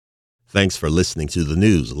Thanks for listening to the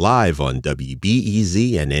news live on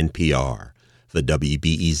WBEZ and NPR. The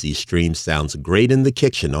WBEZ stream sounds great in the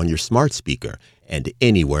kitchen on your smart speaker and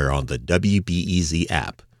anywhere on the WBEZ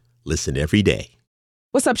app. Listen every day.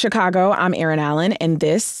 What's up, Chicago? I'm Erin Allen, and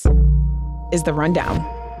this is The Rundown.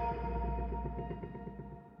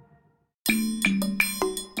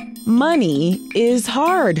 Money is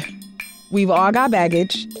hard. We've all got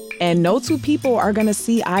baggage, and no two people are going to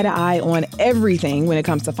see eye to eye on everything when it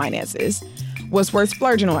comes to finances. What's worth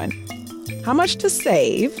splurging on? How much to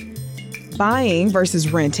save? Buying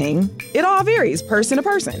versus renting? It all varies person to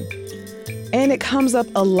person. And it comes up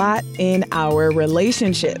a lot in our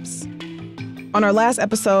relationships. On our last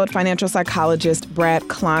episode, financial psychologist Brad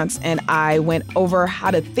Klontz and I went over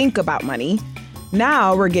how to think about money.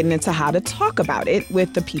 Now we're getting into how to talk about it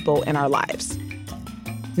with the people in our lives.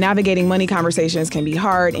 Navigating money conversations can be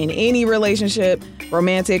hard in any relationship,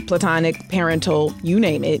 romantic, platonic, parental, you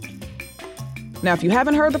name it. Now, if you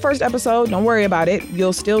haven't heard the first episode, don't worry about it.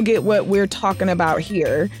 You'll still get what we're talking about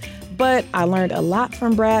here. But I learned a lot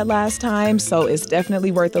from Brad last time, so it's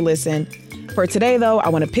definitely worth a listen. For today, though, I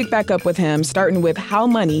want to pick back up with him, starting with how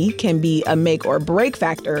money can be a make or break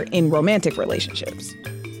factor in romantic relationships.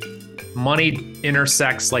 Money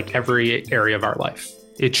intersects like every area of our life.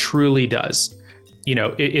 It truly does. You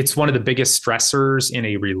know, it's one of the biggest stressors in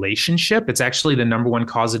a relationship. It's actually the number one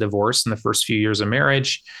cause of divorce in the first few years of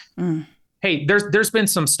marriage. Hey, there's been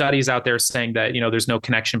some studies out there saying that, there's no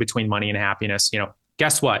connection between money and happiness.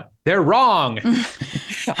 Guess what? They're wrong.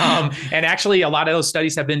 And actually, a lot of those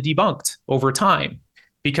studies have been debunked over time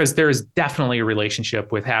because there is definitely a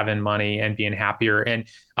relationship with having money and being happier. And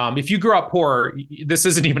if you grew up poor, this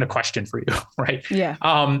isn't even a question for you, right? Yeah.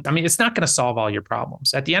 It's not going to solve all your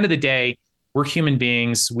problems. At the end of the day, we're human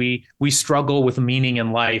beings. We struggle with meaning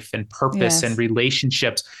in life and purpose and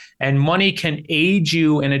relationships. And money can aid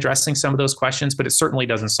you in addressing some of those questions, but it certainly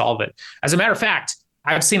doesn't solve it. As a matter of fact,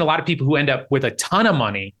 I've seen a lot of people who end up with a ton of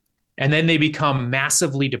money and then they become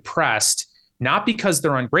massively depressed, not because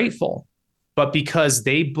they're ungrateful, but because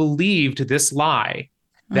they believed this lie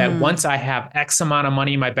that once I have X amount of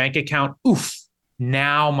money in my bank account,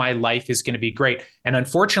 now my life is going to be great. And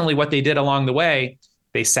unfortunately, what they did along the way,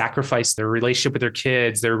 they sacrificed their relationship with their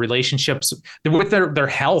kids, their relationships with their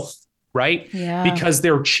health, right? Yeah. Because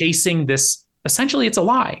they're chasing this. Essentially, it's a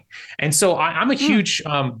lie. And so I'm a huge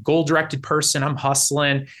goal-directed person. I'm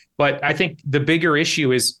hustling. But I think the bigger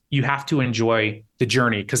issue is you have to enjoy the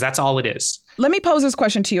journey because that's all it is. Let me pose this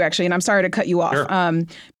question to you, actually, and I'm sorry to cut you off. Sure.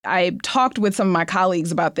 I talked with some of my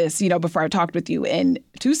colleagues about this, before I talked with you. And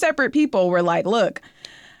two separate people were like, look,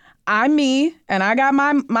 I'm me, and I got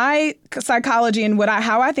my psychology and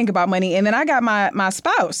how I think about money. And then I got my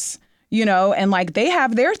spouse, and like they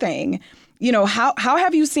have their thing. How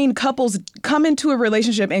have you seen couples come into a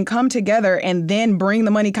relationship and come together and then bring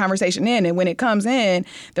the money conversation in? And when it comes in,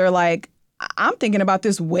 they're like, I'm thinking about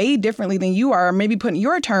this way differently than you are. Maybe putting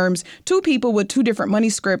your terms, two people with two different money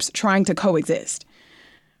scripts trying to coexist.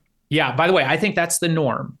 Yeah. By the way, I think that's the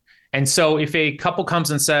norm. And so if a couple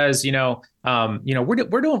comes and says, we don't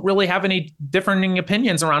really have any differing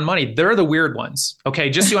opinions around money, they're the weird ones. Okay.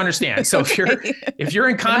 Just so you understand. So if you're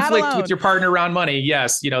in conflict with your partner around money,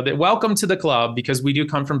 yes, welcome to the club because we do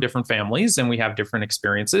come from different families and we have different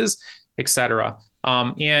experiences, et cetera.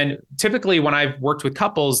 And typically when I've worked with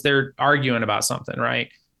couples, they're arguing about something, right?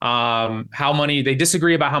 They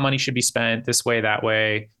disagree about how money should be spent this way, that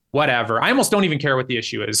way. Whatever. I almost don't even care what the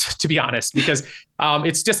issue is, to be honest, because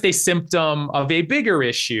it's just a symptom of a bigger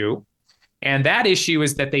issue. And that issue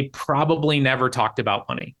is that they probably never talked about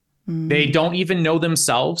money. They don't even know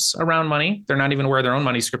themselves around money. They're not even aware of their own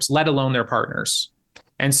money scripts, let alone their partners.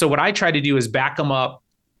 And so what I try to do is back them up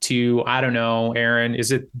to, I don't know, Erin,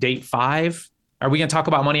 is it date 5? Are we going to talk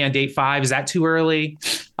about money on date 5? Is that too early?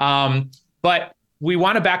 But we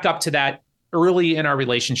want to back up to that early in our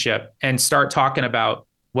relationship and start talking about,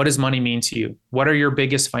 what does money mean to you? What are your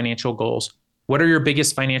biggest financial goals? What are your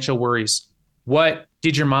biggest financial worries? What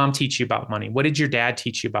did your mom teach you about money? What did your dad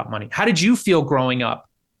teach you about money? How did you feel growing up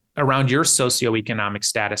around your socioeconomic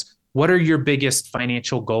status? What are your biggest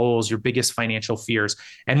financial goals, your biggest financial fears?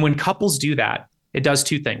 And when couples do that, it does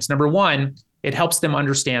two things. Number one, it helps them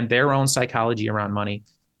understand their own psychology around money.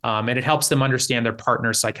 And it helps them understand their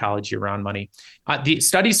partner's psychology around money. The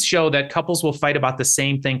studies show that couples will fight about the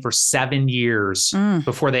same thing for 7 years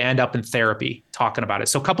before they end up in therapy talking about it.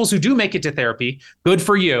 So couples who do make it to therapy, good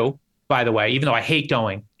for you, by the way, even though I hate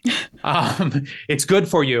going, it's good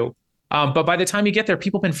for you. But by the time you get there,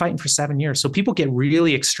 people have been fighting for 7 years. So people get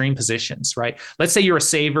really extreme positions, right? Let's say you're a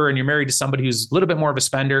saver and you're married to somebody who's a little bit more of a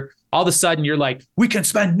spender. All of a sudden you're like, we can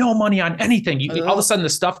spend no money on anything. All of a sudden the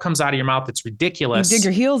stuff comes out of your mouth that's ridiculous. You dig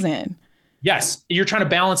your heels in. Yes. You're trying to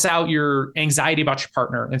balance out your anxiety about your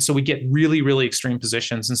partner. And so we get really, really extreme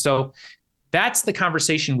positions. And so that's the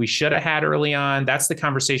conversation we should have had early on. That's the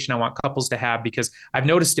conversation I want couples to have, because I've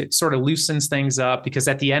noticed it sort of loosens things up, because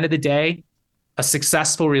at the end of the day, a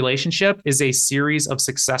successful relationship is a series of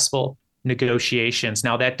successful negotiations.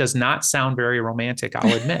 Now, that does not sound very romantic,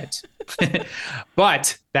 I'll admit,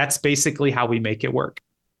 but that's basically how we make it work.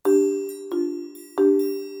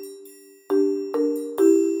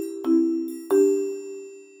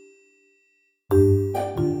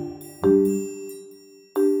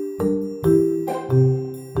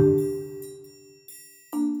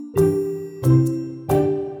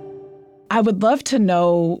 I would love to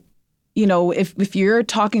know, if you're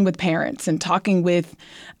talking with parents and talking with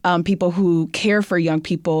people who care for young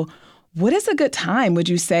people, what is a good time, would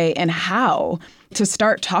you say, and how to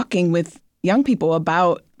start talking with young people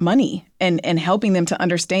about money and helping them to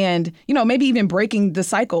understand, maybe even breaking the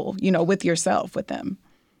cycle, with yourself, with them?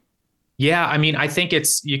 Yeah, I mean, I think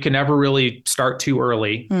you can never really start too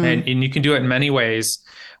early, and you can do it in many ways.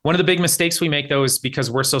 One of the big mistakes we make, though, is because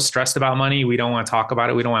we're so stressed about money, we don't want to talk about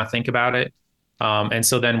it. We don't want to think about it. And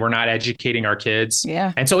so then we're not educating our kids.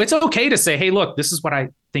 Yeah. And so it's okay to say, hey, look, this is what I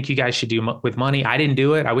think you guys should do with money. I didn't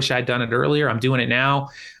do it. I wish I'd done it earlier. I'm doing it now.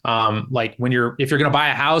 Like if you're going to buy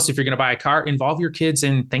a house, if you're going to buy a car, involve your kids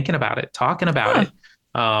in thinking about it, talking about it.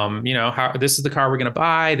 How this is the car we're going to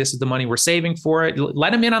buy. This is the money we're saving for it.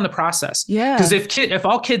 Let them in on the process. Yeah. Because if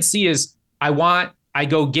all kids see is I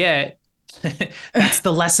go get, that's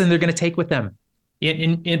the lesson they're going to take with them.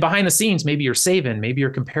 In behind the scenes, maybe you're saving, maybe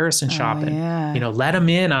you're comparison shopping. Yeah. Let them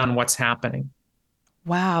in on what's happening.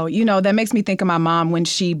 Wow. That makes me think of my mom when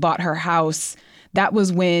she bought her house. That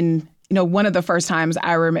was when, one of the first times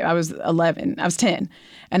I remember, I was 11, I was 10.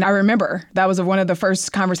 And I remember that was one of the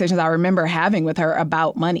first conversations I remember having with her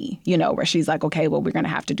about money, where she's like, okay, well, we're going to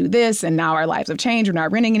have to do this. And now our lives have changed. We're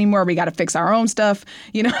not renting anymore. We got to fix our own stuff.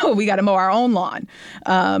 We got to mow our own lawn.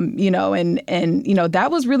 And that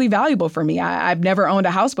was really valuable for me. I've never owned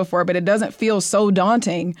a house before, but it doesn't feel so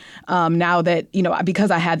daunting now that,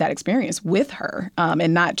 because I had that experience with her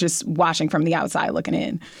and not just watching from the outside looking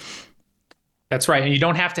in. That's right. And you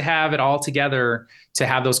don't have to have it all together to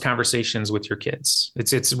have those conversations with your kids.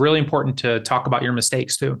 It's really important to talk about your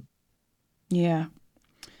mistakes too. Yeah.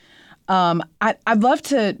 I'd love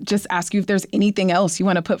to just ask you if there's anything else you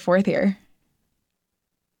want to put forth here.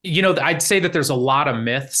 I'd say that there's a lot of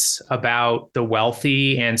myths about the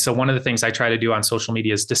wealthy. And so one of the things I try to do on social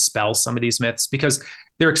media is dispel some of these myths, because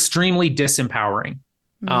they're extremely disempowering.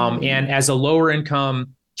 And as a lower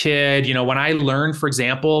income kid, when I learned, for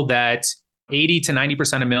example, that 80 to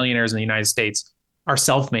 90% of millionaires in the United States are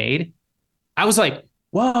self-made, I was like,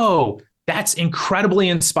 whoa, that's incredibly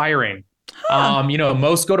inspiring. Huh.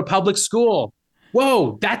 Most go to public school.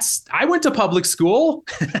 Whoa, I went to public school.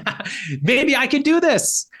 Maybe I could do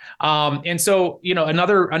this. And so,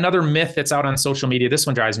 another myth that's out on social media, this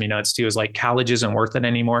one drives me nuts too, is like college isn't worth it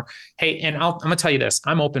anymore. Hey, and I'm going to tell you this,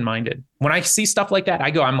 I'm open-minded. When I see stuff like that,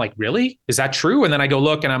 I'm like, really? Is that true? And then I go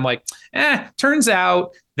look and I'm like, turns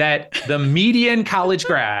out that the median college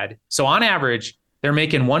grad, so on average, they're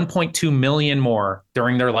making 1.2 million more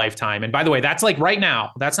during their lifetime. And by the way, that's like right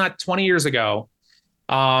now, that's not 20 years ago.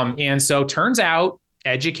 And so turns out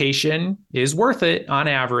education is worth it on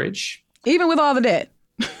average. Even with all the debt.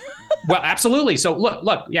 Well, absolutely. So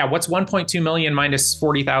look, yeah, what's 1.2 million minus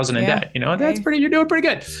 40,000 in debt? That's you're doing pretty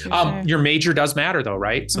good. Sure. Your major does matter though,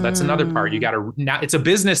 right? So that's another part. It's a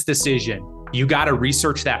business decision. You got to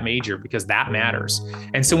research that major because that matters.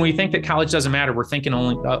 And so when we think that college doesn't matter, we're thinking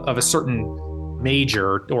only of a certain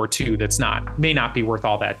major or two may not be worth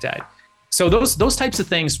all that debt. So those types of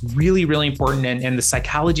things really, really important. And the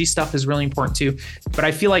psychology stuff is really important too. But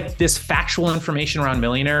I feel like this factual information around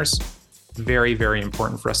millionaires, very, very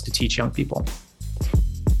important for us to teach young people.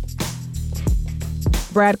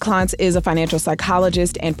 Brad Klontz is a financial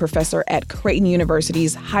psychologist and professor at Creighton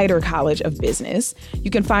University's Hyder College of Business.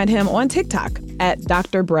 You can find him on TikTok at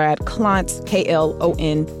Dr. Brad Klontz, Klontz.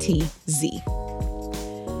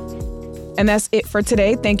 And that's it for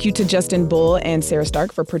today. Thank you to Justin Bull and Sarah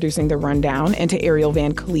Stark for producing The Rundown, and to Ariel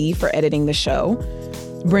Van Cleve for editing the show.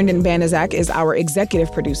 Brendan Banaszak is our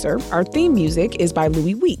executive producer. Our theme music is by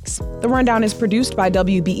Louis Weeks. The Rundown is produced by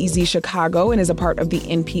WBEZ Chicago and is a part of the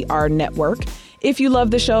NPR network. If you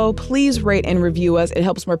love the show, please rate and review us. It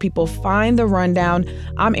helps more people find The Rundown.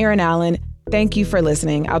 I'm Erin Allen. Thank you for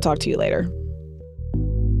listening. I'll talk to you later.